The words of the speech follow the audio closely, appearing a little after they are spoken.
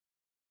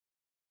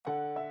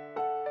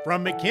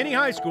From McKinney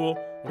High School,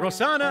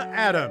 Rosana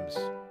Adams.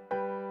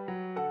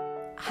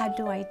 How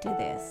do I do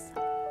this?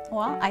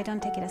 Well, I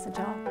don't take it as a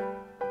job.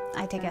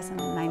 I take it as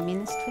my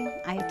ministry.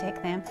 I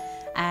take them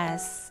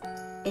as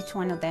each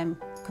one of them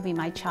could be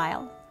my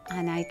child,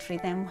 and I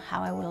treat them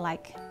how I would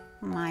like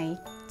my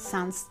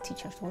son's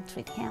teachers will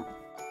treat him.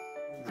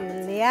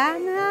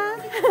 Juliana,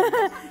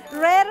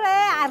 red,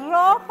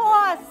 rojo,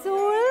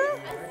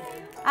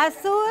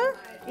 azul,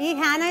 y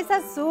Hannah is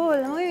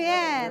azul, muy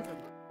bien.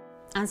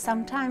 And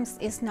sometimes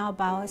it's not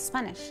about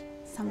Spanish.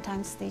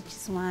 Sometimes they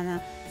just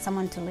want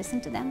someone to listen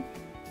to them.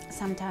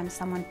 Sometimes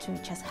someone to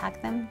just hug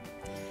them.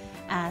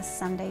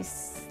 Some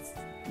days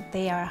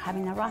they are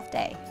having a rough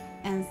day.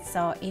 And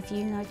so if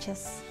you not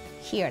just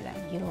hear them,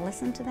 you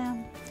listen to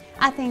them.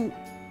 I think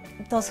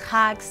those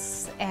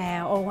hugs,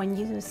 or when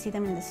you see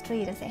them in the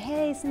street and say,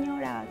 hey,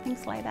 señora,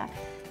 things like that,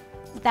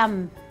 that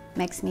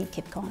makes me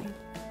keep going.